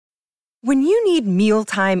When you need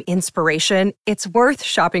mealtime inspiration, it's worth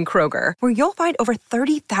shopping Kroger, where you'll find over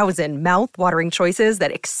 30,000 mouth-watering choices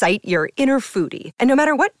that excite your inner foodie. And no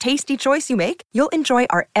matter what tasty choice you make, you'll enjoy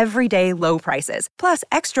our everyday low prices, plus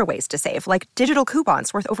extra ways to save, like digital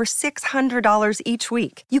coupons worth over $600 each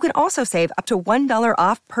week. You can also save up to $1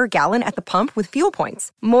 off per gallon at the pump with fuel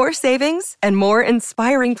points. More savings and more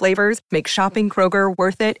inspiring flavors make shopping Kroger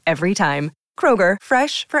worth it every time. Kroger,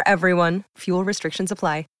 fresh for everyone. Fuel restrictions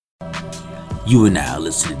apply. You are now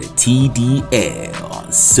listening to TDL on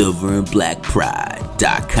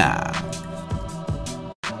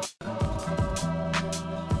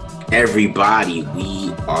silverandblackpride.com. Everybody,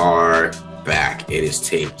 we are back. It is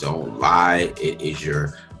Tape Don't Lie. It is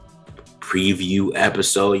your preview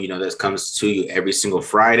episode, that comes to you every single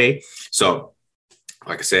Friday. So,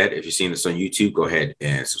 like I said, if you're seeing this on YouTube, go ahead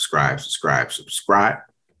and subscribe,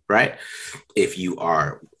 right? If you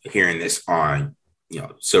are hearing this on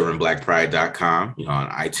silverandblackpride.com, on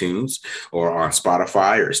iTunes or on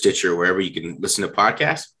Spotify or Stitcher, wherever you can listen to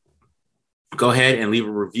podcasts, go ahead and leave a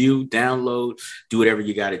review, download, do whatever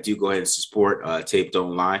you got to do. Go ahead and support Tape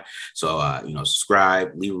Don't Lie. So,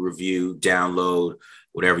 subscribe, leave a review, download,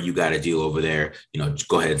 whatever you got to do over there.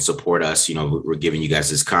 Go ahead and support us. We're giving you guys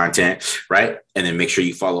this content, right? And then make sure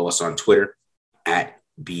you follow us on Twitter at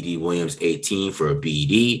BD Williams 18 for a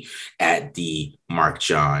BD, at the Mark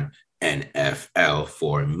John NFL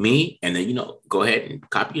for me. And then, go ahead and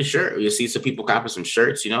copy a shirt. You'll see some people copy some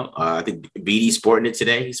shirts, I think BD's sporting it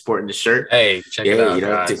today. He's sporting the shirt. Hey, check it out,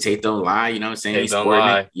 guys. Tape Don't Lie, what I'm saying? Tape He's Don't sporting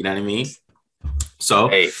Lie. it. You know what I mean? So,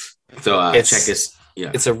 check this. Yeah.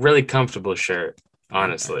 It's a really comfortable shirt,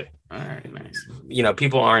 honestly. All right, nice.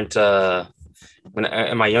 People aren't, when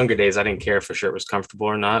in my younger days, I didn't care if a shirt was comfortable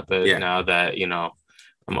or not. But now that,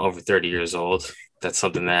 I'm over 30 years old, that's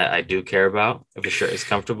something that I do care about, if a shirt is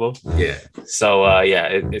comfortable. Yeah. So,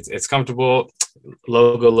 it's comfortable.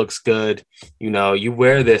 Logo looks good. You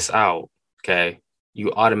wear this out, okay,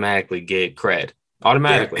 you automatically get cred.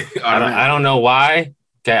 Automatically. I don't know why.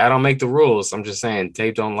 Okay, I don't make the rules. I'm just saying,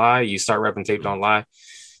 Tape Don't Lie. You start repping Tape Don't Lie,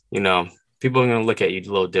 people are going to look at you a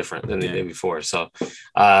little different than they did before. So,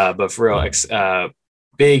 but for real,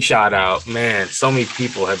 big shout out, man. So many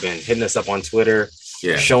people have been hitting us up on Twitter.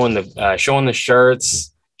 Yeah, showing the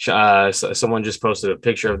shirts. Someone just posted a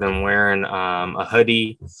picture of them wearing a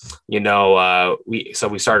hoodie. We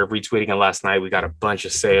started retweeting it last night. We got a bunch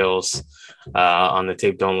of sales on the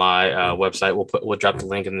Tape Don't Lie website. We'll drop the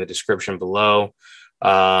link in the description below.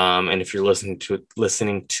 And if you're listening to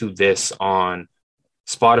this on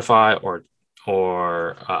Spotify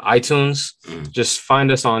or iTunes, just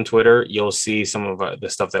find us on Twitter. You'll see some of the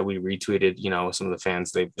stuff that we retweeted. Some of the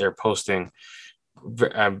fans they're posting.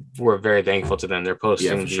 We're very thankful to them. They're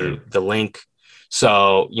posting the link,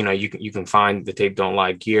 so you can find the Tape Don't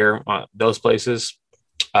Lie gear on those places.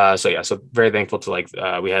 So very thankful to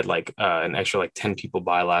we had an extra 10 people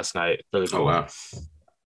buy last night. Really cool. Oh wow.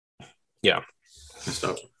 Yeah.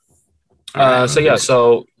 So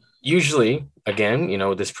usually again,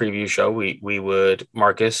 this preview show,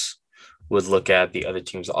 Marcus would look at the other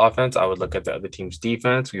team's offense. I would look at the other team's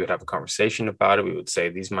defense. We would have a conversation about it. We would say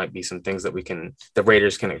these might be some things that the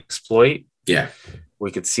Raiders can exploit. Yeah.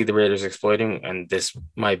 We could see the Raiders exploiting, and this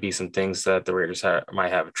might be some things that the Raiders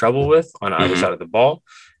might have trouble with on either side of the ball.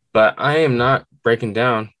 But I am not breaking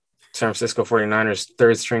down San Francisco 49ers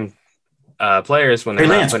third string players when they're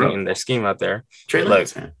not putting in their scheme out there. Trey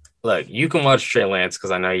Lance, Look, you can watch Trey Lance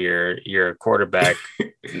because I know you're a quarterback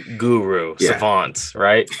guru, savant,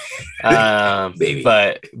 right? Baby.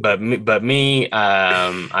 But me,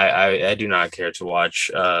 I do not care to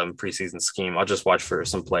watch preseason scheme. I'll just watch for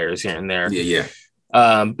some players here and there. Yeah.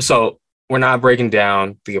 So we're not breaking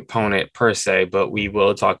down the opponent per se, but we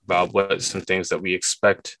will talk about some things that we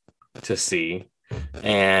expect to see.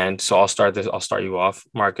 And so I'll start you off,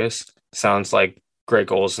 Marcus. Sounds like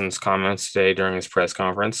Greg Olsen's comments today during his press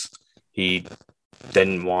conference. He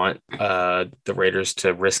didn't want the Raiders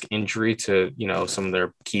to risk injury to, some of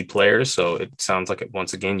their key players. So it sounds like,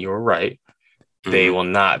 once again, you were right. They will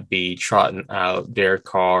not be trotting out Derek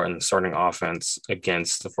Carr and the starting offense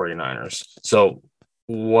against the 49ers. So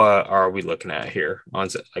what are we looking at here?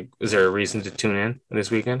 Is there a reason to tune in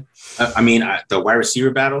this weekend? The wide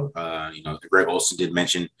receiver battle, Greg Olsen did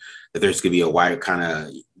mention that there's going to be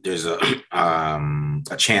there's a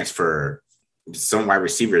chance for some wide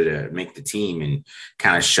receiver to make the team and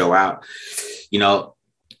kind of show out.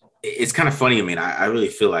 It's kind of funny. I really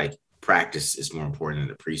feel like practice is more important than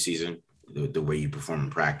the preseason. The way you perform in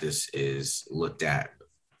practice is looked at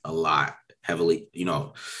a lot heavily.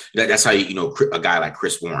 That's how a guy like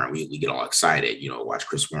Chris Warren, we get all excited. Watch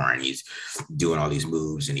Chris Warren. He's doing all these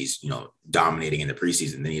moves and he's dominating in the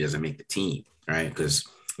preseason. Then he doesn't make the team, right? Because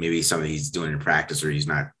maybe something he's doing in practice or he's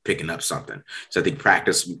not picking up something. So I think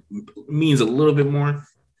practice means a little bit more.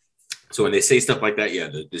 So when they say stuff like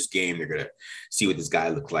that, this game, they're going to see what this guy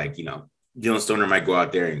looks like. Dylan Stoner might go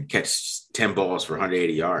out there and catch 10 balls for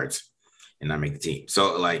 180 yards and not make the team.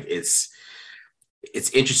 So like, it's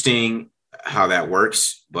interesting how that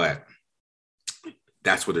works, but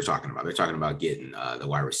that's what they're talking about. They're talking about getting the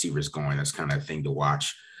wide receivers going. That's kind of a thing to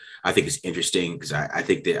watch. I think it's interesting because I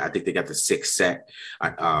think they got the 6 set.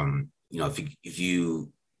 If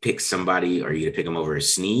you pick somebody, are you gonna pick him over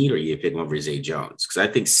Snead or are you gonna pick him over Zay Jones? Because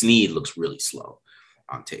I think Snead looks really slow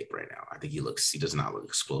on tape right now. I think he does not look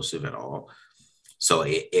explosive at all. So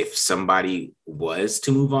if somebody was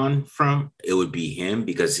to move on from, it would be him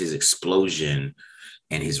because his explosion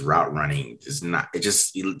and his route running is not. It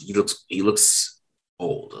just he looks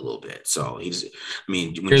old a little bit. So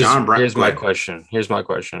John Brown. Here's my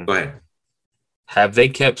question. Go ahead. Have they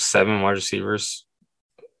kept 7 wide receivers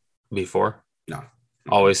before? No.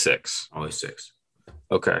 Always 6. Always 6.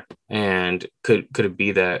 Okay. And could it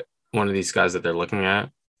be that one of these guys that they're looking at,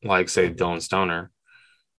 like say Dylan Stoner,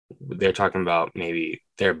 they're talking about maybe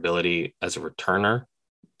their ability as a returner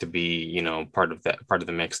to be, part of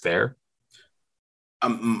the mix there?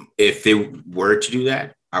 If they were to do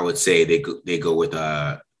that, I would say they go with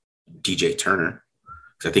DJ Turner.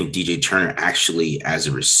 I think DJ Turner actually, as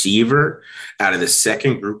a receiver, out of the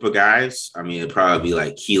second group of guys, it'd probably be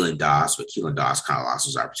like Keelan Doss, but Keelan Doss kind of lost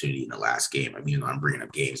his opportunity in the last game. I'm bringing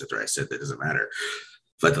up games after I said that doesn't matter.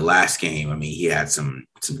 But the last game, he had some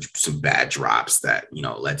bad drops that,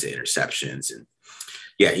 led to interceptions. And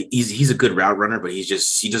yeah, he's a good route runner, but he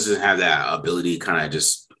doesn't have that ability to kind of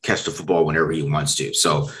just catch the football whenever he wants to.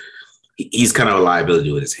 So he's kind of a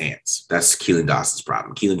liability with his hands. That's Keelan Doss's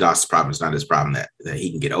problem. Keelan Doss's problem is not his problem that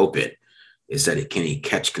he can get open. It's that can he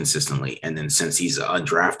catch consistently? And then since he's an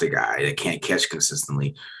undrafted guy that can't catch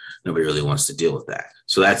consistently, nobody really wants to deal with that.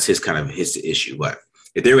 So that's his issue. But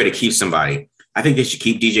if they're going to keep somebody, I think they should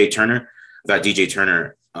keep DJ Turner. I thought DJ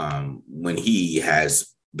Turner, when he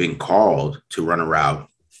has been called to run a route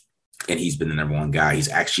and he's been the number one guy, he's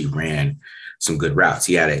actually ran some good routes.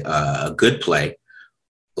 He had a good play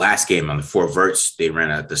last game on the 4 verts. They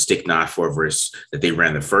ran the stick knot 4 verts that they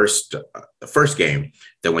ran the first game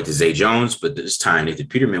that went to Zay Jones, but this time Nathan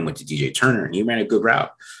Peterman went to DJ Turner and he ran a good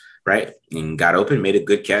route, right? And got open, made a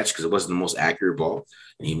good catch because it wasn't the most accurate ball.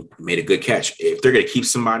 And he made a good catch. If they're going to keep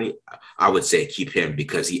somebody, I would say keep him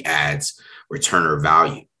because he adds returner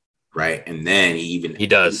value, right? And then he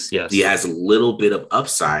does, yes. He has a little bit of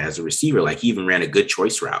upside as a receiver. Like he even ran a good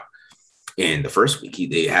choice route. In the first week,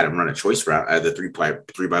 they had him run a choice route. The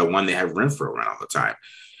 3x1, they have Renfro run all the time.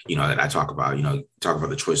 That I talk about. Talk about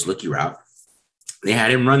the choice looky route. They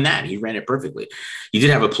had him run that. He ran it perfectly. He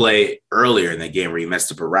did have a play earlier in the game where he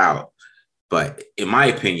messed up a route. But in my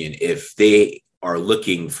opinion, if they are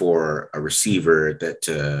looking for a receiver that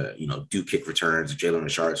do kick returns, if Jalen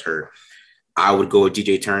Richard's hurt, I would go with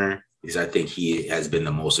DJ Turner because I think he has been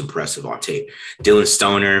the most impressive on tape. Dylan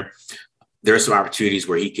Stoner, there are some opportunities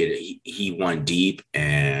where he won deep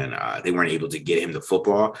and they weren't able to get him the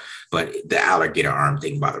football, but the alligator arm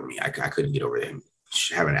thing bothered me. I couldn't get over him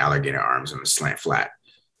having alligator arms on a slant flat.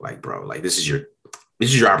 Like, bro, like this is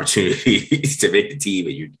your opportunity to make the team,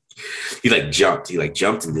 and he jumped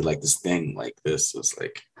and did like this thing like this. It was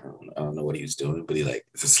like I don't know what he was doing, but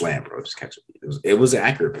it's a slam, bro. Just catch it. It was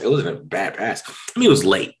accurate. It wasn't a bad pass. It was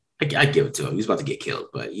late. I give it to him. He was about to get killed,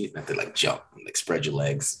 but you didn't have to jump and spread your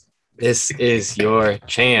legs. This is your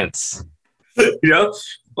chance. Get bro,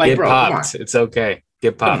 popped. Come on. It's okay.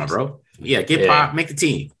 Get popped, come on, bro. Yeah, get popped. Make the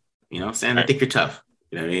team. You know what I'm saying? I think you're tough.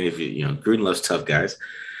 You know what I mean? If Gruden loves tough guys,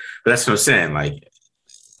 but that's what I'm saying.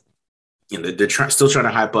 They're still trying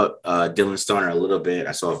to hype up Dylan Stoner a little bit.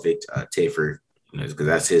 I saw Vic Tafur, because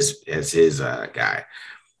that's his guy.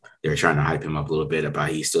 They're trying to hype him up a little bit about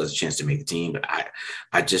he still has a chance to make the team, but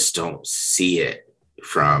I just don't see it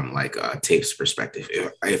from Tape's perspective.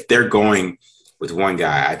 If they're going with one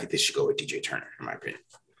guy, I think they should go with DJ Turner, in my opinion.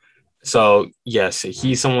 So yes,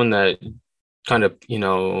 he's someone that kind of,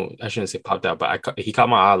 I shouldn't say popped out, but he caught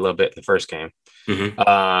my eye a little bit in the first game.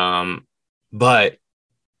 Mm-hmm. But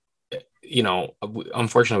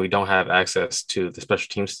unfortunately, we don't have access to the special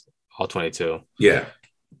teams all 22. Yeah.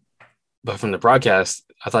 But from the broadcast,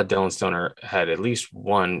 I thought Dylan Stoner had at least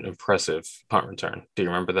one impressive punt return. Do you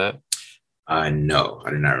remember that? No,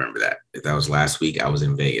 I did not remember that. If that was last week, I was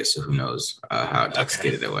in Vegas, so who knows how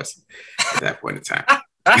intoxicated I was at that point in time.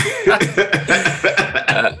 All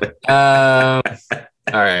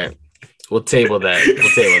right. We'll table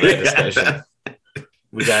that discussion.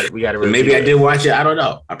 We got to. Maybe I did watch it. I don't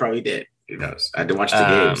know. I probably did. Who knows? I did watch the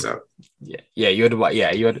game. So yeah. You had to watch.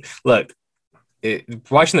 Yeah, you had. Look,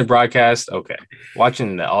 watching the broadcast. Okay,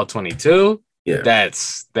 watching the all 22. Yeah.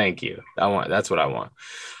 Thank you. That's what I want.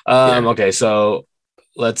 Okay, so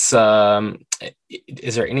let's.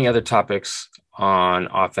 Is there any other topics on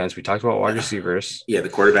offense? We talked about wide receivers. Yeah, the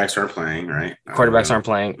quarterbacks aren't playing, right? Quarterbacks aren't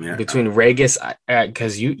playing. Yeah. Between Regis,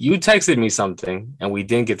 because you texted me something and we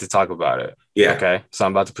didn't get to talk about it. Yeah. Okay, so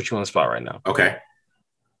I'm about to put you on the spot right now. Okay.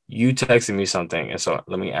 You texted me something, and so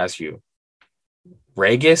let me ask you: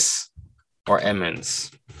 Regis or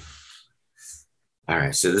Emmons? All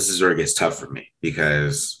right, so this is where it gets tough for me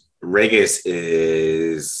because Regis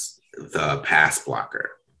is the pass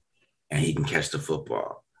blocker, and he can catch the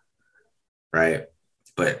football, right?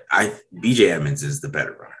 But BJ Emmons is the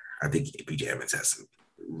better runner. I think BJ Emmons has some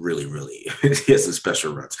really, he has some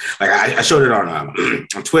special runs. Like I showed it on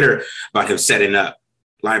Twitter about him setting up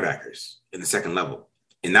linebackers in the second level,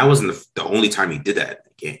 and that wasn't the only time he did that in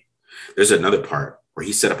the game. There's another part where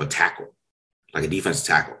he set up a tackle, like a defensive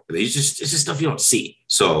tackle. It's just stuff you don't see.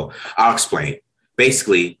 So I'll explain.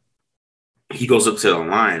 Basically, he goes up to the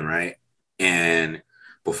line, right? And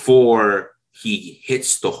before he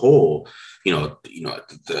hits the hole, they're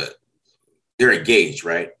engaged,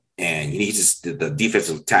 right? And the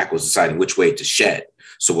defensive tackle is deciding which way to shed.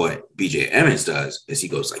 So what BJ Emmons does is he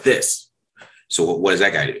goes like this. So what does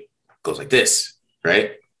that guy do? Goes like this,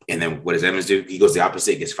 right? And then what does Emmons do? He goes the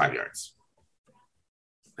opposite, gets 5 yards.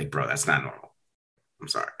 Like, bro, that's not normal. I'm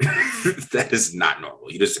sorry. That is not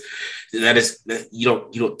normal. You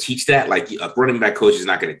don't teach that. Like a running back coach is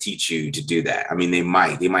not going to teach you to do that. I mean, they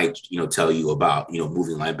might, tell you about,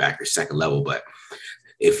 moving linebackers second level. But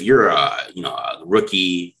if you're a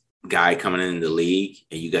rookie guy coming in the league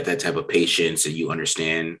and you got that type of patience and you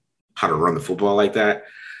understand how to run the football like that,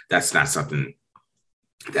 that's not something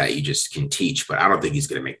that you just can teach. But I don't think he's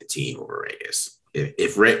going to make the team over Regis.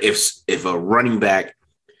 If a running back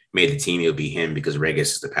made the team, it'll be him because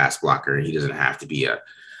Regis is the pass blocker. He doesn't have to be a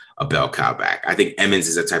bell cow back. I think Emmons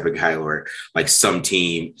is the type of guy where like some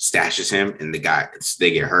team stashes him and they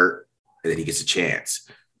get hurt and then he gets a chance.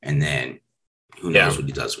 And then who knows what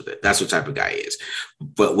he does with it. That's what type of guy he is.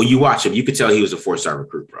 But when you watch him, you could tell he was a 4-star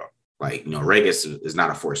recruit, bro. Like, Regis is not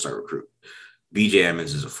a 4-star recruit. BJ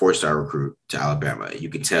Emmons is a 4-star recruit to Alabama. You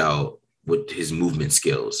can tell with his movement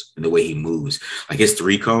skills and the way he moves. Like his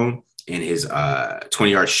 3-cone and his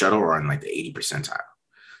 20-yard shuttle are on like the 80th percentile.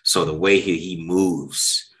 So the way he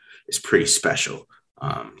moves is pretty special.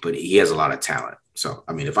 But he has a lot of talent. So,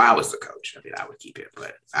 I mean, if I was the coach, I would keep it.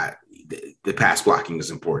 But the pass blocking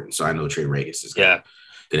is important. So I know Trey Regis is going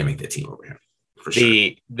to make the team over him for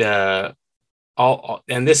sure.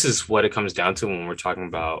 And this is what it comes down to when we're talking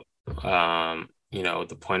about,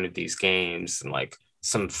 the point of these games and like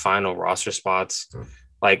some final roster spots.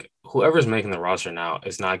 Like whoever's making the roster now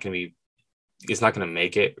is not going to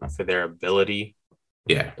make it for their ability.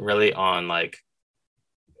 Yeah. Really on like,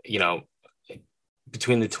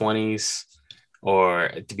 between the 20s or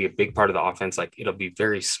to be a big part of the offense, like it'll be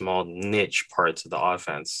very small niche parts of the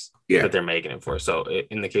offense that they're making it for. So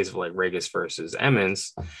in the case of like Regis versus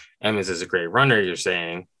Emmons is a great runner, you're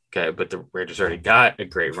saying, okay, but the Raiders already got a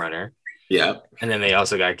great runner. Yeah. And then they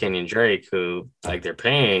also got Kenyon Drake, who like they're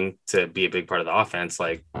paying to be a big part of the offense.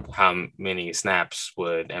 Like how many snaps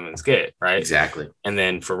would Emmons get? Right. Exactly. And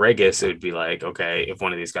then for Regis, it would be like, okay, if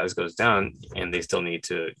one of these guys goes down and they still need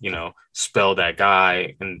to, spell that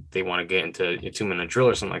guy and they want to get into a 2-minute drill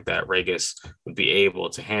or something like that, Regis would be able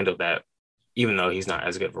to handle that, even though he's not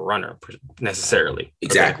as good of a runner necessarily.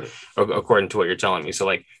 Exactly. Okay? According to what you're telling me. So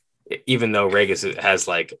like, even though Regis has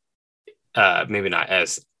like, maybe not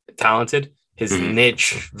as talented, his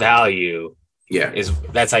niche value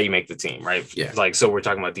that's how you make the team, right? Like, so we're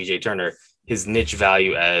talking about DJ Turner, his niche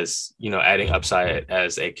value as adding upside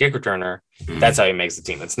as a kick returner, that's how he makes the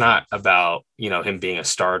team. It's not about him being a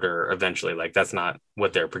starter eventually. Like that's not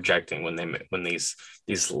what they're projecting when these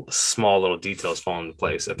small little details fall into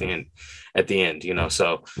place at the end.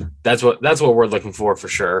 So that's what we're looking for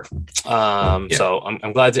sure. So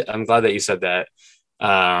I'm glad that you said that.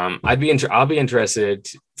 I'll be interested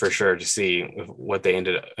for sure to see what they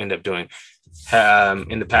end up doing.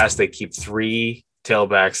 In the past, they keep 3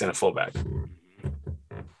 tailbacks and a fullback,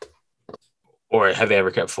 or have they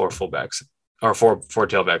ever kept 4 fullbacks or four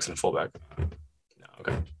tailbacks and a fullback? No.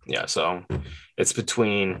 Okay. Yeah. So it's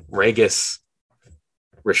between Regis,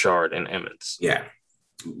 Richard, and Emmons. Yeah.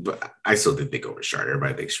 But I still think they go Richard.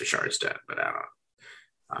 Everybody thinks Richard's done, but I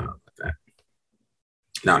don't know about that.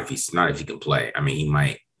 Not if he can play. I mean, he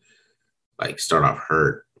might like start off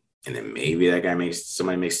hurt, and then maybe that guy makes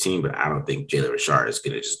team. But I don't think Jalen Richard is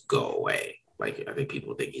gonna just go away. Like I think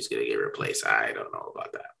people think he's gonna get replaced. I don't know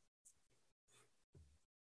about that.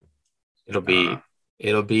 It'll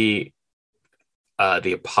be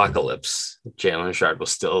the apocalypse. Jalen Richard will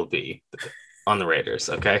still be on the Raiders.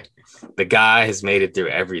 Okay, the guy has made it through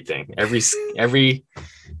everything, every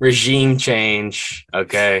regime change.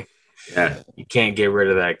 Okay, yeah, you can't get rid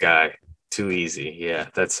of that guy too easy. Yeah,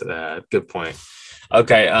 that's a good point.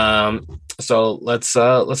 Okay, so let's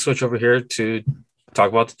switch over here to talk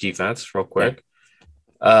about the defense real quick.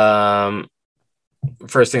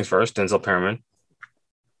 First things first, Denzel Perryman.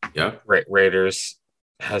 Yeah, Raiders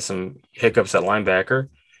has some hiccups at linebacker.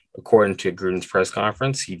 According to Gruden's press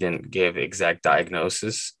conference, he didn't give exact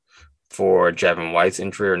diagnosis for Javin White's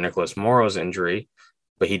injury or Nicholas Morrow's injury,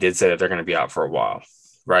 but he did say that they're going to be out for a while,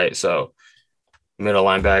 right? So starting middle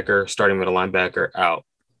linebacker out,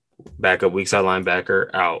 backup weak side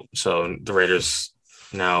linebacker out. So the Raiders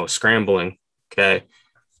now scrambling, okay?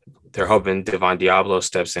 They're hoping Devon Diablo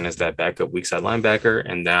steps in as that backup weak side linebacker,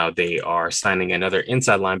 and now they are signing another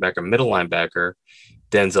inside linebacker, middle linebacker,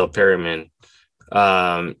 Denzel Perryman.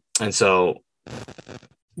 And so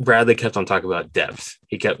Bradley kept on talking about depth.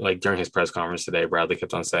 He kept, like, during his press conference today, Bradley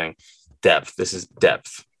kept on saying depth. This is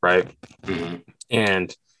depth, right? Mm-hmm.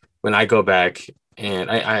 And when I go back,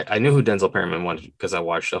 and I knew who Denzel Perryman was because I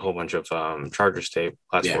watched a whole bunch of Chargers tape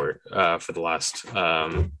for the last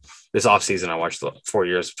this offseason. I watched the 4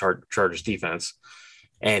 years of Chargers defense,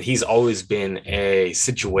 and he's always been a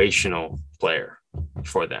situational player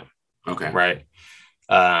for them. Okay. Right.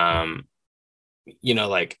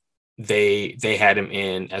 Like they had him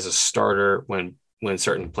in as a starter when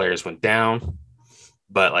certain players went down,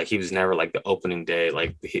 but like he was never like the opening day.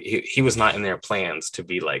 Like he was not in their plans to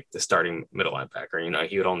be like the starting middle linebacker.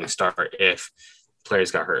 He would only start if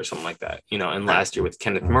players got hurt or something like that. And last year with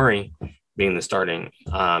Kenneth Murray being the starting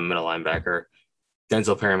middle linebacker,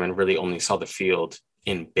 Denzel Perryman really only saw the field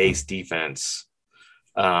in base defense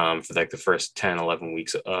for like the first 10, 11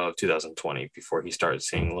 weeks of 2020 before he started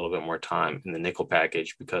seeing a little bit more time in the nickel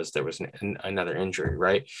package because there was another injury,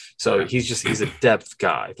 right? So he's a depth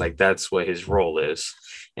guy. Like that's what his role is.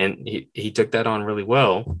 And he took that on really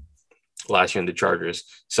well last year in the Chargers.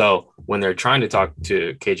 So when they're trying to talk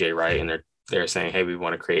to KJ Wright and they're saying, hey, we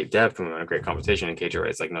want to create depth and we want to create competition, and KJ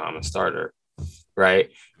Wright's like, no, I'm a starter, right?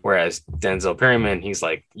 Whereas Denzel Perryman, he's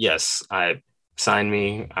like, yes, sign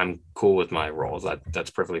me. I'm cool with my roles. That's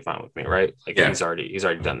perfectly fine with me, right? Like he's already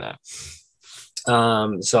done that.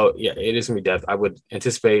 So yeah, it is gonna be depth. I would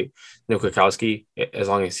anticipate Nick Kwiatkowski, as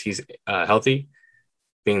long as he's healthy,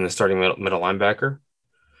 being the starting middle linebacker.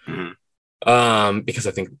 Mm-hmm. Because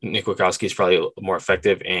I think Nick Kwiatkowski is probably more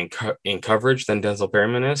effective in coverage than Denzel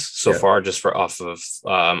Perryman is so far. Just for off of,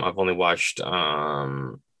 I've only watched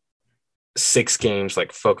 6 games,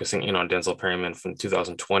 like focusing in on Denzel Perryman from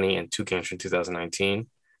 2020 and 2 games from 2019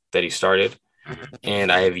 that he started. And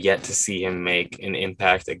I have yet to see him make an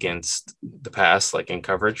impact against the pass, like in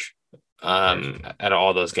coverage, at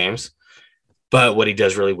all those games. But what he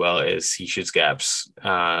does really well is he shoots gaps,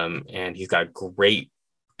 and he's got great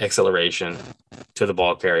acceleration to the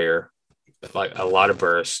ball carrier, like a lot of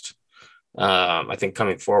burst. I think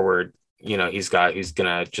coming forward, he's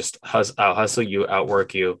gonna just hustle you,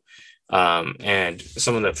 outwork you. And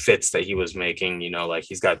some of the fits that he was making, like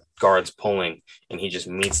he's got guards pulling and he just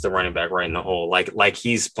meets the running back right in the hole. Like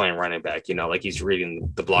he's playing running back, like he's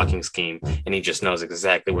reading the blocking scheme and he just knows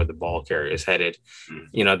exactly where the ball carrier is headed.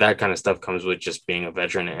 That kind of stuff comes with just being a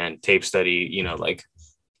veteran and tape study, like.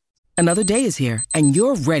 Another day is here and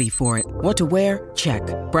you're ready for it. What to wear? Check.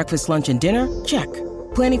 Breakfast, lunch, and dinner? Check.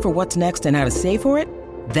 Planning for what's next and how to save for it?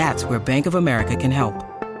 That's where Bank of America can help.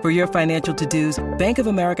 For your financial to-dos, Bank of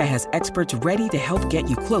America has experts ready to help get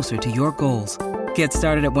you closer to your goals. Get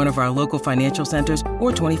started at one of our local financial centers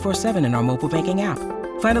or 24/7 in our mobile banking app.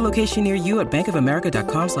 Find a location near you at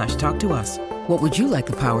bankofamerica.com/talktous. What would you like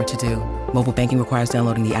the power to do? Mobile banking requires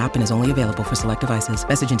downloading the app and is only available for select devices.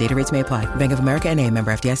 Message and data rates may apply. Bank of America NA,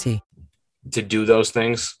 member FDIC. To do those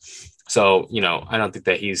things. So, I don't think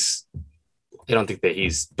that he's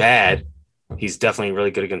bad. He's definitely really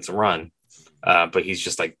good against the run. But he's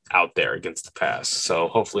just like out there against the pass. So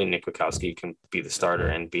hopefully Nick Kwiatkowski can be the starter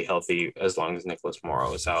and be healthy as long as Nicholas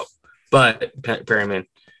Morrow is out. But Perryman,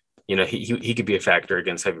 he could be a factor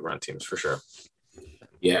against heavy run teams for sure.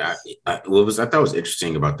 Yeah. I thought was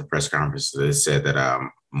interesting about the press conference. They said that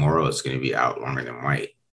Morrow is going to be out longer than White.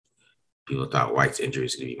 People thought White's injury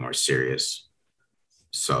is going to be more serious.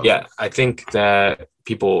 So yeah, I think that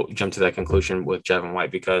people jump to that conclusion with Javin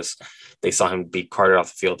White because they saw him be carted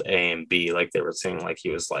off the field A and B, like they were saying, like he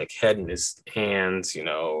was like head in his hands, and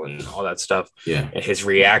all that stuff. Yeah, and his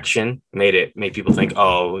reaction made people think,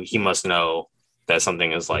 oh, he must know that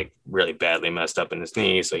something is like really badly messed up in his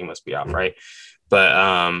knee, so he must be out, right? But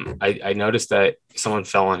I noticed that someone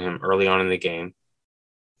fell on him early on in the game.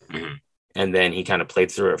 Mm-hmm. And then he kind of played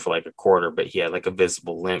through it for like a quarter, but he had like a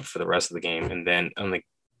visible limp for the rest of the game. And then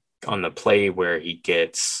on the play where he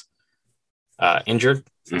gets injured,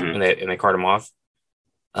 Mm-hmm. and they cart him off,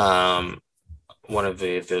 one of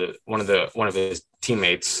his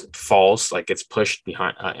teammates falls, like gets pushed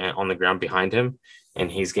behind on the ground behind him,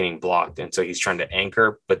 and he's getting blocked. And so he's trying to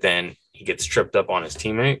anchor, but then he gets tripped up on his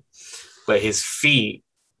teammate. But his feet,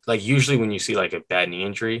 like usually when you see like a bad knee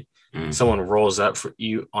injury, someone rolls up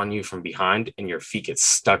on you from behind, and your feet get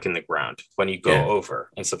stuck in the ground when you go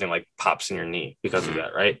over, and something like pops in your knee because of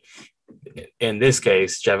that, right? In this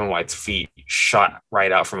case, Javin White's feet shot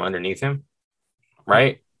right out from underneath him,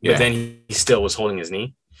 right? Yeah. But then he still was holding his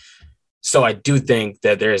knee. So I do think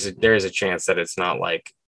that there is a chance that it's not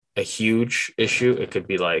like a huge issue. It could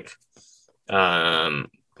be like, like an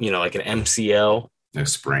MCL, a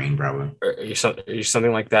sprain, probably, or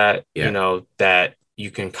something like that. Yeah. That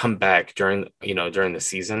you can come back during the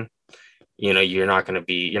season. You're not going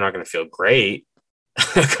to feel great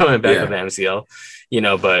coming back with the MCL,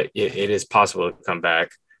 but it is possible to come back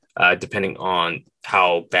depending on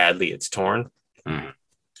how badly it's torn. Mm.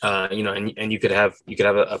 And you could have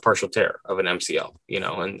a partial tear of an MCL,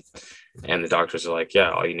 and the doctors are like,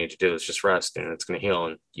 yeah, all you need to do is just rest, and it's going to heal,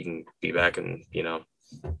 and you can be back in,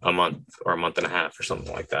 a month or a month and a half or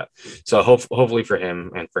something like that. So hopefully for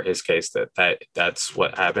him and for his case that's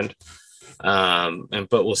what happened.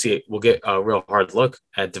 But we'll see. We'll get a real hard look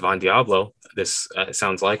at Divine Deablo. This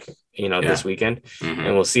sounds like, this weekend,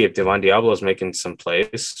 and we'll see if Divine Deablo is making some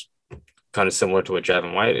plays kind of similar to what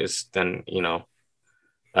Javin White is. Then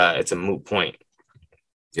it's a moot point.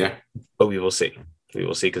 Yeah, but we will see.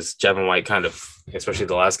 Because Javin White kind of, especially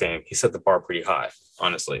the last game, he set the bar pretty high.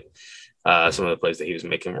 Honestly, some of the plays that he was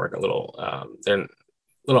making were a little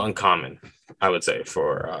uncommon, I would say,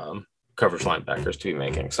 for coverage linebackers to be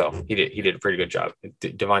making. So he did a pretty good job.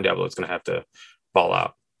 Divine Deablo is going to have to ball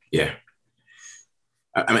out. Yeah.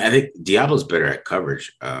 I mean, I think Diablo's better at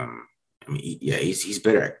coverage. He's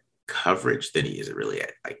better at coverage than he is really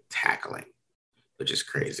at like tackling, which is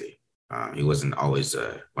crazy. He wasn't always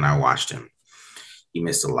when I watched him, he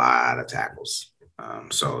missed a lot of tackles.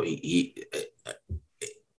 So he's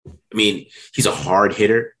a hard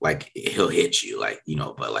hitter. Like he'll hit you,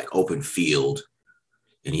 but like open field,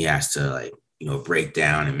 and he has to break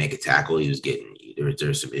down and make a tackle. He was getting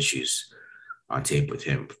there's some issues on tape with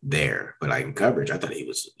him there, but like in coverage, I thought he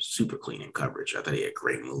was super clean in coverage. I thought he had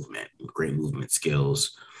great movement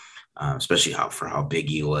skills, especially for how big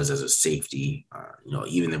he was as a safety.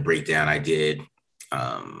 Even the breakdown I did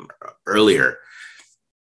earlier.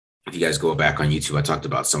 If you guys go back on YouTube, I talked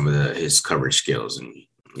about some of his coverage skills, and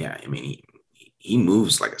he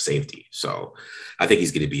moves like a safety. So I think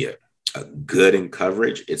he's going to be a good in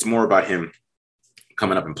coverage. It's more about him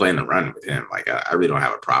coming up and playing the run with him. Like I really don't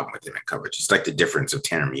have a problem with him in coverage. It's like the difference of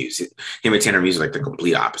Tanner Muse. Him and Tanner Muse are like the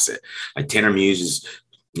complete opposite. Like Tanner Muse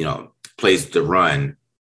plays the run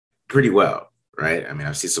pretty well, right? I mean,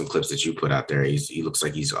 I've seen some clips that you put out there. He looks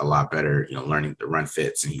like he's a lot better, learning the run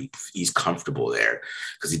fits, and he's comfortable there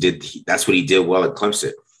because that's what he did well at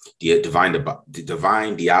Clemson. Divine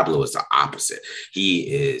Deablo is the opposite. He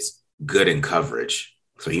is good in coverage,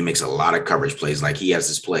 so he makes a lot of coverage plays. Like he has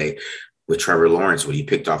this play with Trevor Lawrence when he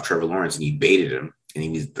picked off Trevor Lawrence and he baited him, and he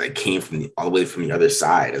was like came all the way from the other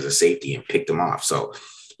side as a safety and picked him off. So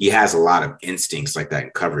he has a lot of instincts like that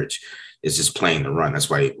in coverage. It's just playing the run. That's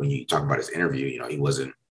why when you talk about his interview, he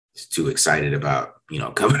wasn't too excited about,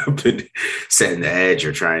 coming up and setting the edge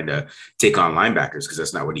or trying to take on linebackers, because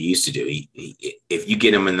that's not what he used to do. If you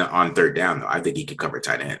get him on third down, though, I think he could cover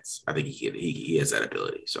tight ends. I think he has that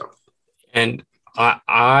ability. So, and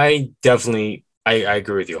I definitely I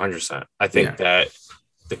agree with you 100%. I think that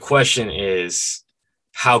the question is,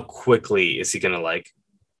 how quickly is he going to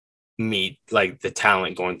meet the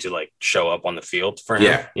talent going to show up on the field for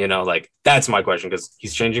him? That's my question, because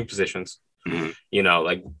he's changing positions.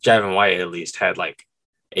 Javin White at least had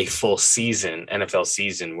a full season, NFL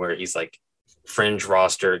season, where he's fringe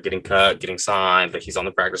roster, getting cut, getting signed, but he's on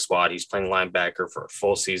the practice squad. He's playing linebacker for a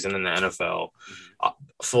full season in the NFL,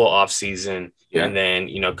 full off season, and then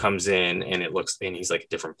comes in and he's a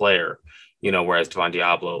different player. Whereas Divine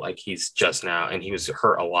Deablo, he's just now, and he was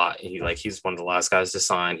hurt a lot. And he's one of the last guys to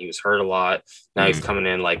sign. He was hurt a lot. Now he's coming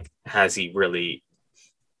in. Has he really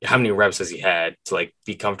how many reps has he had to like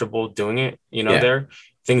be comfortable doing it? You know, Yeah. there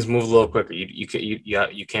things move a little quicker. You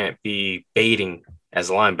can't be baiting as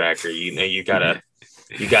a linebacker. You know, you gotta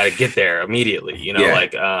get there immediately. You know, Yeah.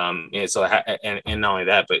 like and so and not only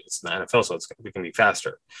that, but it's in the NFL, so it can be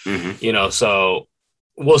faster. Mm-hmm. You know, so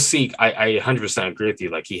we'll see. I 100% agree with you.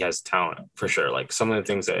 Like he has talent for sure. Like some of the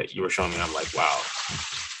things that you were showing me, I'm like, wow,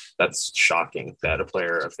 that's shocking that a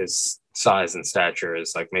player of his size and stature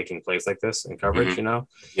is like making plays like this in coverage, Mm-hmm. you know?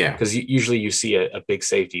 Yeah. Because usually you see a big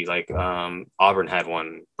safety, like Auburn had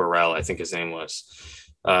one, Burrell, I think his name was,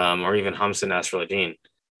 or even Hamza Nasruddin.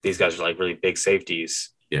 These guys are like really big safeties.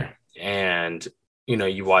 Yeah. And, you know,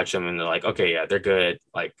 you watch them and they're like, okay, yeah, they're good.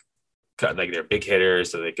 Like they're big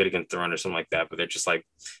hitters, so they're good against the run or something like that. But they're just like,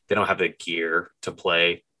 they don't have the gear to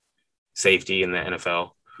play safety in the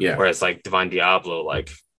NFL. Yeah. Whereas like Divine Diablo,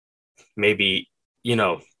 like maybe, you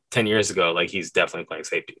know, 10 years ago, like he's definitely playing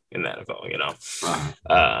safety in the NFL, you know?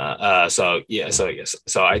 So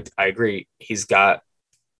I agree. He's got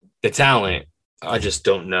the talent. I just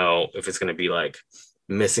don't know if it's going to be like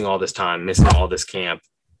missing all this time, missing all this camp.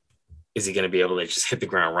 Is he going to be able to just hit the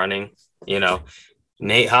ground running? You know,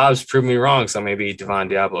 Nate Hobbs proved me wrong. So maybe Divine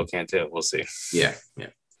Diablo can too. We'll see. Yeah.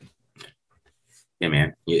 Yeah,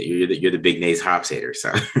 man. You're the big Nate Hobbs hater.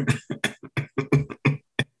 So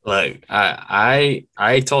like I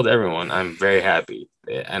told everyone I'm very happy.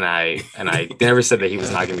 And I never said that he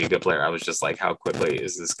was not going to be a good player. I was just like, how quickly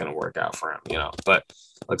is this going to work out for him? You know, but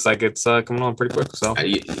looks like it's coming on pretty quick. So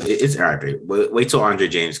it's all right, babe. Wait till Andre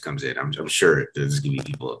James comes in. I'm sure there's going to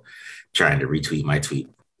be people trying to retweet my tweet.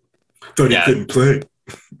 Thought he couldn't play.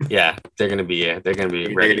 Yeah, they're going to be ready. They're going to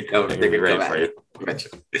be ready for you.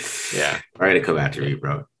 Yeah, ready to come after you,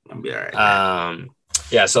 bro. I'll be all right.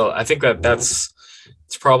 Yeah. So I think that's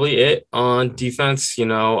probably it on defense. You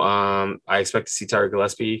know, I expect to see Tyler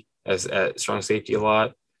Gillespie as at strong safety a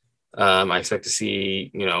lot. I expect to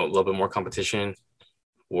see, you know, a little bit more competition.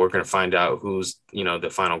 We're going to find out who's, you know, the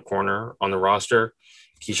final corner on the roster.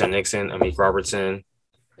 Keyshawn Nixon, Amik Robertson.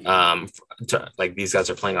 Like these guys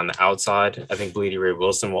are playing on the outside. I think Bleedy Ray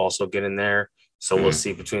Wilson will also get in there. So we'll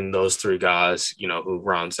see between those three guys, you know, who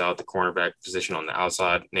rounds out the cornerback position on the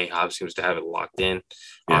outside. Nate Hobbs seems to have it locked in,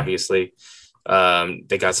 obviously. They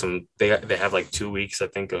have like 2 weeks, I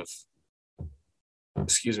think, of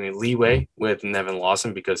leeway with Nevin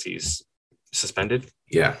Lawson because he's suspended.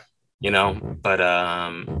 Yeah. You know, but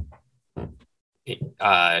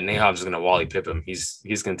Nate Hobbs is going to Wally Pip him. He's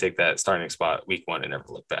going to take that starting spot week 1 and never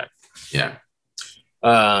look back. Yeah.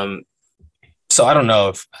 So I don't know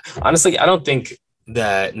if, honestly, I don't think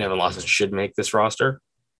that Nevin Lawson should make this roster.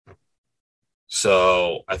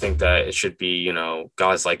 So I think that it should be, you know,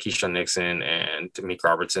 guys like Keyshawn Nixon and Amik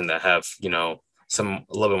Robertson that have, you know, a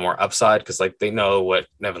little bit more upside because like they know what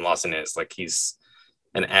Nevin Lawson is. Like he's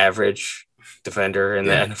an average defender in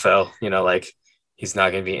the NFL, you know, like he's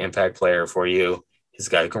not going to be an impact player for you. He's a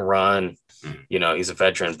guy who can run, you know, he's a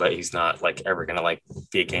veteran, but he's not like ever going to like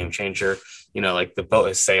be a game changer. You know, like the boat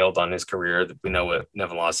has sailed on his career. We know what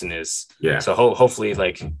Nevin Lawson is. Yeah. So hopefully,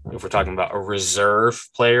 like if we're talking about a reserve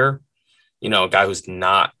player, you know, a guy who's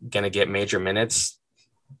not going to get major minutes,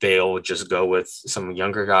 they'll just go with some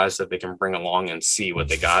younger guys that they can bring along and see what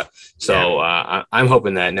they got. So I'm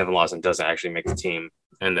hoping that Nevin Lawson doesn't actually make the team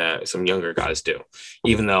and that some younger guys do,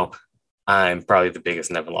 even though I'm probably the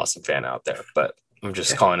biggest Nevin Lawson fan out there, but I'm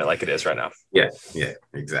just calling it like it is right now. Yeah,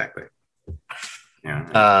 exactly.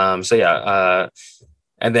 Yeah.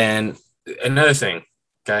 And then another thing,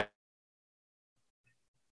 okay.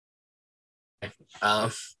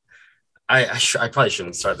 I probably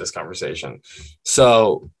shouldn't start this conversation.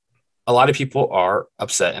 So a lot of people are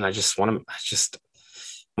upset, and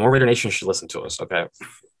more Raider Nation should listen to us, okay?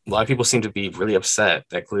 A lot of people seem to be really upset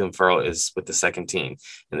that Clelin Ferrell is with the second team,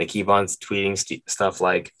 and they keep on tweeting stuff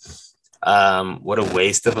like, what a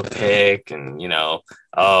waste of a pick, and, you know,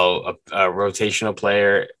 a rotational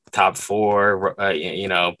player, top 4,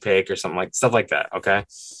 pick or something like stuff like that, okay?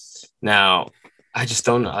 Now, I just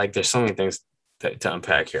don't know, like, there's so many things to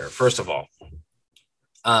unpack here. First of all,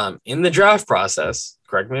 in the draft process,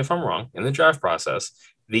 correct me if I'm wrong, in the draft process,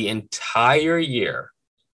 the entire year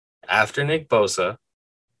after Nick Bosa,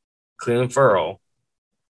 Clelin Ferrell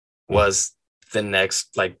was the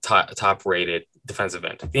next like top rated defensive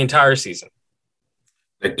end the entire season.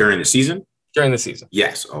 Like during the season? During the season.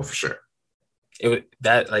 Yes. Oh, for sure. It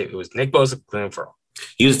was Nick Bosa, Clelin Ferrell.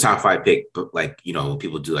 He was a top 5 pick, but like, you know,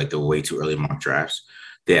 people do like the way too early mock drafts.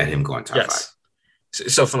 They had him going top 5.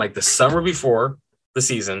 So from like the summer before the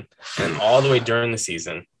season and all the way during the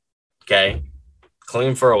season, okay,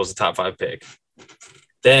 Clelin Ferrell was a top 5 pick.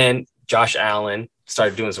 Then Josh Allen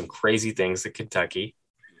started doing some crazy things at Kentucky.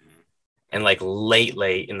 And like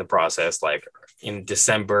late in the process, like in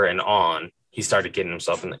December and on, he started getting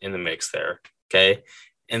himself in the mix there. Okay.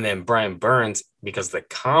 And then Brian Burns, because the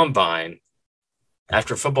combine,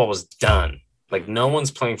 after football was done, like no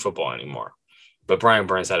one's playing football anymore, but Brian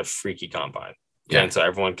Burns had a freaky combine. Yeah. And so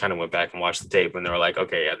everyone kind of went back and watched the tape and they were like,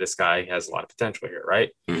 okay, yeah, this guy has a lot of potential here.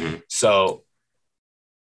 Right. Mm-hmm. So,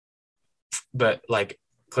 but like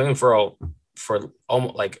Clelin Ferrell for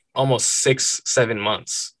almost 6-7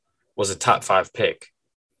 months was a top 5 pick.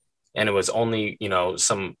 And it was only,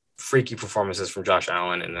 some freaky performances from Josh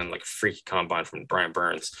Allen and then like freaky combine from Brian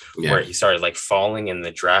Burns, where he started like falling in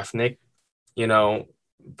the draft nick,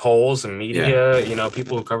 polls and media,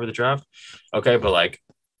 people who cover the draft. Okay. But like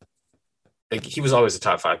he was always a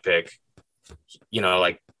top 5 pick,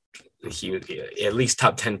 like he would be at least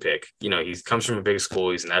top 10 pick. He comes from a big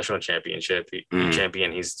school. He's a national championship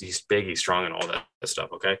champion. He's big, he's strong and all that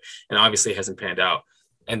stuff. Okay. And obviously it hasn't panned out.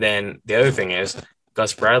 And then the other thing is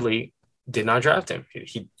Gus Bradley did not draft him.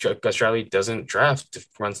 Gus Bradley doesn't draft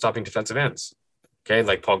run-stopping defensive ends. Okay,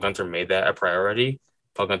 like Paul Guenther made that a priority.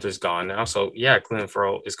 Paul Guenther's gone now. So, yeah, Clelin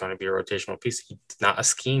Ferrell is going to be a rotational piece. He's not a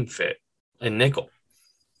scheme fit in nickel.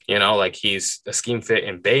 Like he's a scheme fit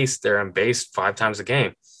in base. They're in base 5 times a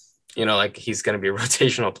game. Like he's going to be a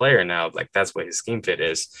rotational player now. Like that's what his scheme fit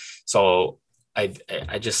is. So, I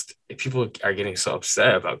just – people are getting so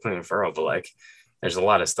upset about Clelin Ferrell, but like there's a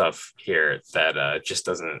lot of stuff here that just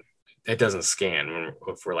doesn't – it doesn't scan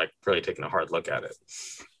if we're like really taking a hard look at it.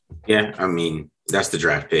 Yeah, I mean, that's the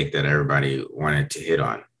draft pick that everybody wanted to hit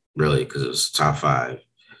on, really, because it was top 5.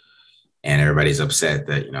 And everybody's upset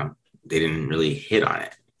that, they didn't really hit on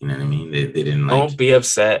it. You know what I mean? They didn't like. Don't be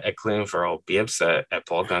upset at Clelin Ferrell. Be upset at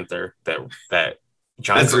Paul Guenther that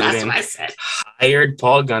John Gruden hired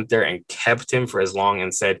Paul Guenther and kept him for as long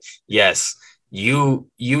and said, yes, you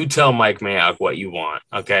tell Mike Mayock what you want.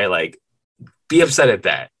 Okay. Like, be upset at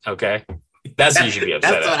that. Okay. That's what you should be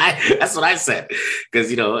upset at. That's what I said. Because,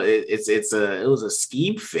 it was a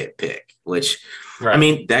scheme fit pick, which, right. I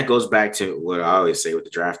mean, that goes back to what I always say with the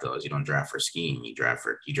draft, though, is you don't draft for scheme, you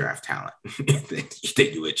draft talent.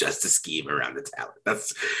 They do adjust the scheme around the talent.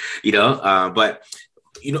 That's, but,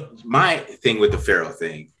 my thing with the Ferrell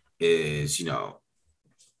thing is,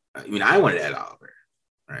 I wanted Ed Oliver,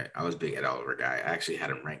 right? I was a big Ed Oliver guy. I actually had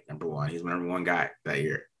him ranked number 1. He's my number 1 guy that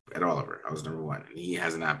year. Ed Oliver, I was number 1, and he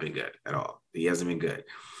has not been good at all. He hasn't been good.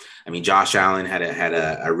 I mean, Josh Allen had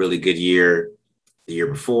a really good year the year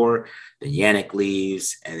before. Then Yannick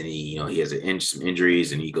leaves, and then he has some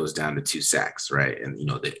injuries, and he goes down to 2 sacks, right? And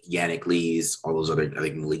the Yannick leaves, all those other, I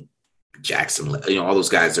think Malik Jackson, all those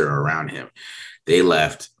guys that are around him, they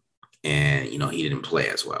left, and he didn't play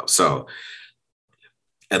as well. So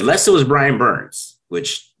unless it was Brian Burns,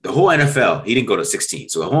 which the whole NFL, he didn't go to 16,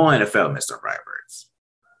 so the whole NFL missed on Brian Burns.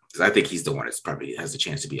 Because I think he's the one that's probably has the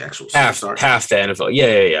chance to be actual superstar. Half the NFL.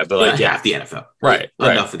 Yeah. But like, half the NFL. Right.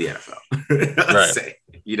 Enough of the NFL. Let's say,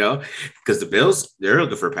 because the Bills, they're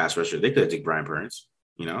looking for a pass rusher. They could have taken Brian Burns.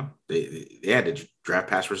 They had to draft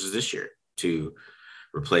pass rushers this year to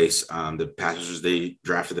replace the pass rushers they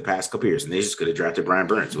drafted the past couple years. And they just could have drafted Brian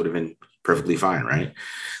Burns. It would have been perfectly fine. Right.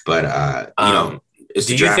 But,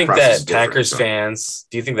 do you think that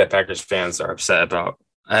Packers fans are upset about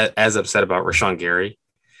Rashawn Gary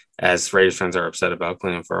as Raiders fans are upset about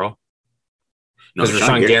Clelin Ferrell? Because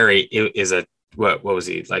Rashawn Gary is a what was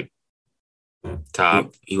he like?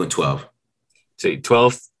 Top. He went 12. So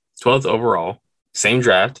 12th overall, same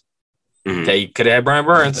draft. Mm-hmm. Okay, you could have had Brian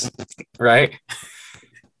Burns, right?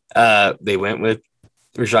 They went with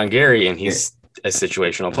Rashawn Gary, and he's a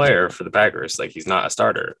situational player for the Packers. Like he's not a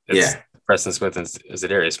starter. It's Preston Smith and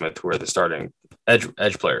Zadarius Smith who are the starting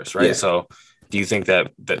edge players, right? Yeah. So. Do you think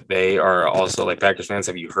that they are also like Packers fans?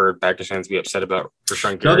 Have you heard Packers fans be upset about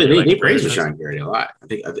Rashawn Gary? No, they praise Rashawn Gary a lot.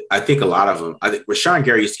 I think a lot of them. I think Rashawn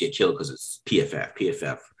Gary used to get killed because it's PFF.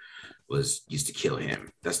 PFF used to kill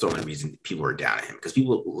him. That's the only reason people were down at him, because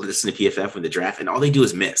people listen to PFF when the draft and all they do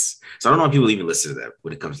is miss. So I don't know why people even listen to them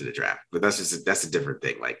when it comes to the draft. But that's a different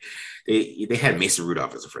thing. Like they had Mason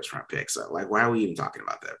Rudolph as a first round pick. So like, why are we even talking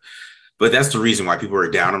about that? But that's the reason why people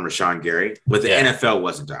were down on Rashawn Gary. But the NFL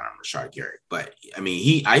wasn't down on Rashawn Gary. But I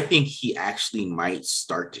mean, I think he actually might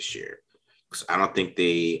start this year, because I don't think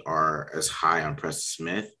they are as high on Preston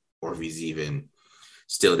Smith, or if he's even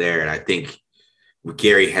still there. And I think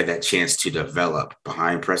Gary had that chance to develop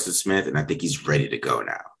behind Preston Smith, and I think he's ready to go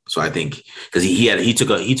now. So I think because he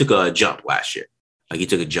took a jump last year, like he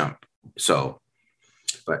took a jump. So.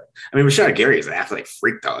 But I mean, Rashawn Gary is an athletic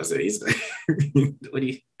freak, though. Isn't he? He's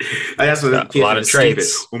that's what a lot of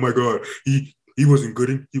traits. Oh my God, he wasn't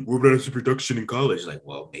good. He what about his production in college? Like,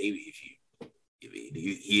 well, maybe if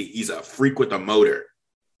He's a freak with a motor.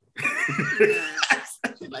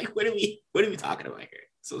 Like, what are we talking about here?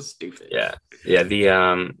 So stupid. Yeah.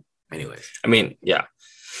 Anyways, I mean, yeah.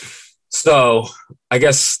 So I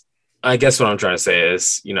guess what I'm trying to say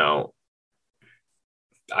is,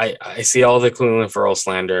 I see all the Cleveland Ferrell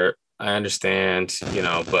slander. I understand,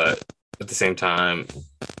 but at the same time,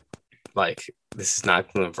 like, this is not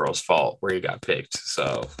Cleveland Ferrell's fault where he got picked.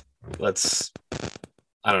 So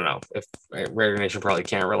I don't know, if Raider Nation probably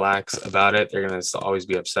can't relax about it. They're going to always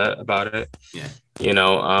be upset about it. Yeah.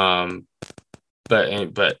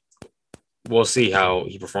 But we'll see how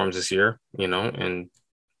he performs this year, and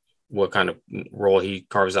what kind of role he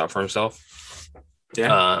carves out for himself.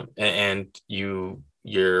 Yeah. And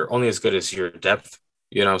you're only as good as your depth,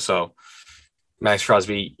 so Max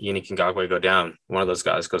Crosby, Yannick Ngakoue go down. One of those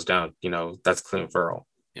guys goes down, that's Cleveland Ferrell.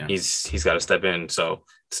 Yeah. He's got to step in. So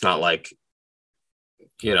it's not like,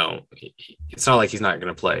 it's not like he's not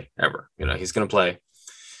going to play ever. He's going to play.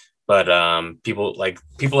 But people like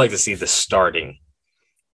to see the starting.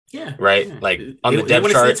 Yeah. Right. Yeah. Like on the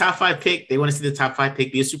depth chart. They want to see the top 5 pick. They want to see the top 5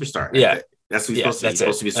 pick be a superstar. Yeah. That's what he's supposed to be. He's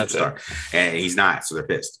supposed to be a superstar. And he's not. So they're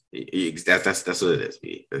pissed. That's what it is.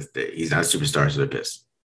 He's not a superstar. So they're pissed.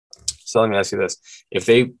 So let me ask you this. If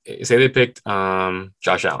they say they picked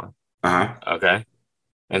Josh Allen. Okay.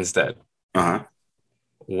 Instead.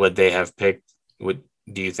 Would they have picked,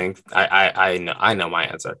 do you think, I know my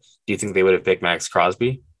answer. Do you think they would have picked Max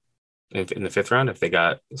Crosby in the 5th round if they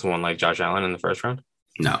got someone like Josh Allen in the 1st round?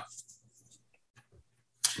 No.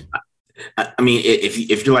 I mean,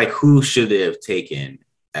 if you're like, who should they have taken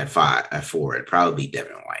at 4, it'd probably be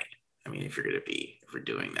Devin White. I mean, if we're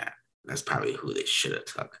doing that, that's probably who they should have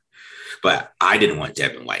took. But I didn't want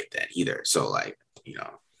Devin White then either. So, like,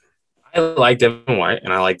 I like Devin White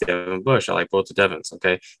and I like Devin Bush. I like both the Devins.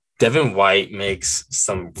 Okay. Devin White makes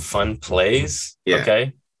some fun plays. Yeah.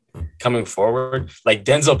 Okay. Coming forward, like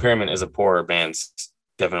Denzel Perryman is a poorer man's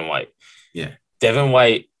Devin White. Yeah. Devin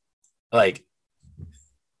White, like,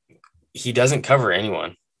 he doesn't cover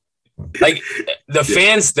anyone. Like the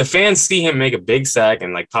fans see him make a big sack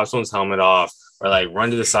and like pop someone's helmet off, or like run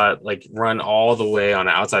to the side, like run all the way on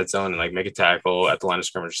the outside zone and like make a tackle at the line of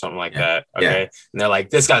scrimmage or something like that. Okay. Yeah. And they're like,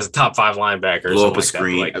 this guy's a top 5 linebacker. Blow up a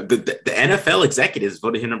screen. Like, the NFL executives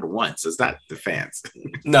voted him number 1. So it's not the fans.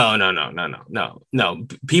 No.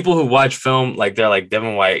 People who watch film, like they're like,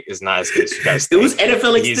 Devin White is not as good as you guys think. It was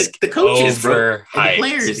NFL, the coaches, overhyped. The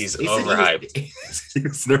players. He's overhyped.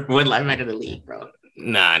 He's number 1 linebacker in the league, bro.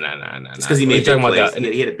 Nah. It's because he made big plays.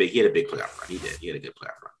 He had a big playoff run. He had a good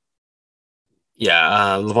playoff run.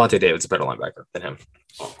 Yeah, Levante David's a better linebacker than him.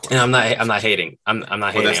 And I'm not hating. I'm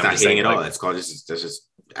not hating. That's not hating at all. That's just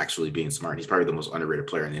actually being smart. He's probably the most underrated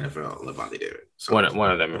player in the NFL, Levante David. So. One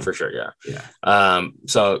of them for sure. Yeah. Yeah.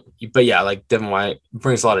 So, but yeah, like Devin White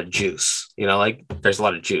brings a lot of juice. Like there's a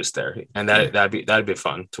lot of juice there, and that'd be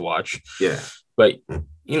fun to watch. Yeah. But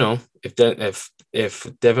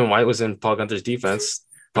if Devin White was in Paul Guenther's defense,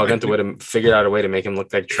 Paul Guenther would have figured out a way to make him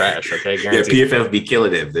look like trash. Okay, guaranteed. Yeah, PFF would be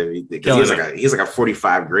killing him. He's like a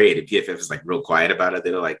 45 grade, and PFF is like real quiet about it.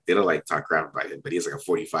 They don't like talk crap about him, but he's like a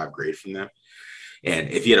 45 grade from them. And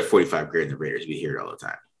if he had a 45 grade in the Raiders, we'd hear it all the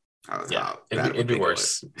time. It'd be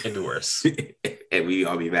worse. It'd be worse. And we'd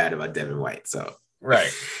all be mad about Devin White. So right,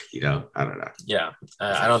 I don't know. Yeah,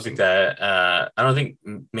 I don't think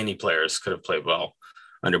many players could have played well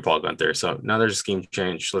under Paul Guenther. So now there's a scheme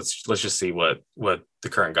change. Let's just see what the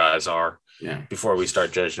current guys are before we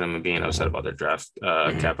start judging them and being upset about their draft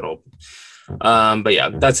capital. But yeah,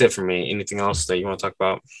 that's it for me. Anything else that you want to talk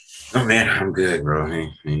about? Oh man, I'm good, bro.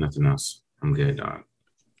 Ain't nothing else. I'm good, dog.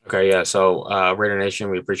 Okay, yeah. So Raider Nation,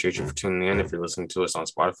 we appreciate you for tuning in. If you're listening to us on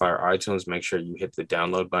Spotify or iTunes, make sure you hit the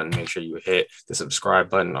download button. Make sure you hit the subscribe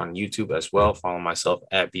button on YouTube as well. Follow myself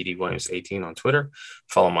at BDWilliams18 on Twitter.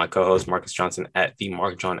 Follow my co-host Marcus Johnson at the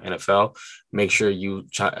Mark John NFL. Make sure you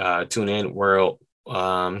tune in. We'll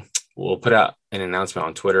put out an announcement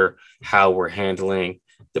on Twitter how we're handling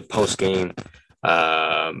the post-game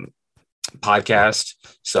podcast,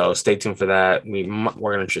 so stay tuned for that.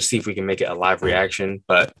 We're going to see if we can make it a live reaction,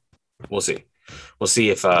 but we'll see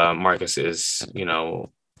if Marcus is in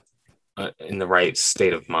the right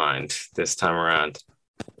state of mind this time around.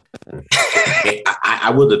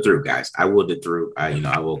 I willed it through, guys. I willed it through.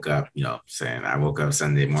 I woke up I woke up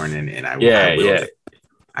Sunday morning and I willed it.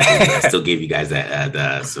 I still gave you guys that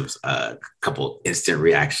couple instant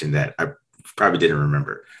reaction that I probably didn't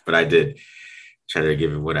remember, but I did try to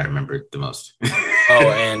give it what I remember the most.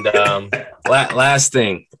 And last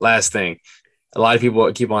thing. A lot of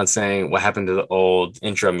people keep on saying what happened to the old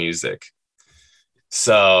intro music.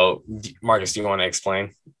 So, Marcus, do you want to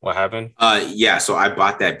explain what happened? Yeah. So I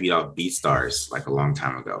bought that beat off BeatStars like a long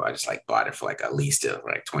time ago. I just like bought it for like at least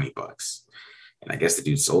like $20, and I guess the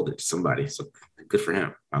dude sold it to somebody. So good for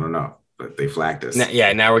him. I don't know, but they flagged us.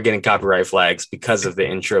 Now we're getting copyright flags because of the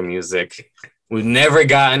intro music. We've never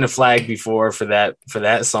gotten a flag before for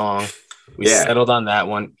that song. We settled on that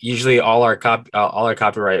one. Usually, all our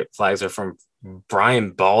copyright flags are from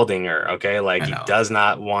Brian Baldinger. Okay, like he does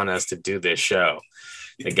not want us to do this show.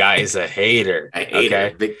 The guy is a hater. I hate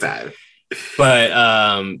it big time. But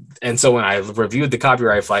and so when I reviewed the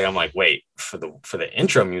copyright flag, I'm like, wait, for the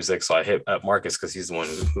intro music. So I hit up Marcus because he's the one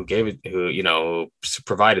who gave it, who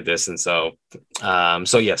provided this. And so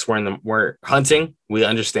yes, we're hunting. We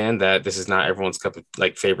understand that this is not everyone's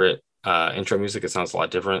favorite intro music. It sounds a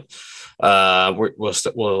lot different. We're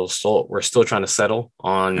still trying to settle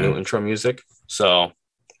on new intro music. So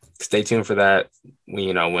stay tuned for that.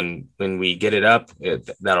 When we get it up,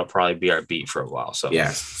 that'll probably be our beat for a while. So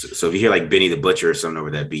yeah. So if you hear like Benny the Butcher or something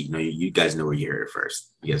over that beat, you guys know where you heard it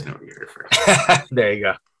first. You guys know where you heard it first. There you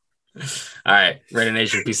go. All right, Raider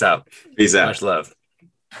Nation, peace out. Peace out. Much love.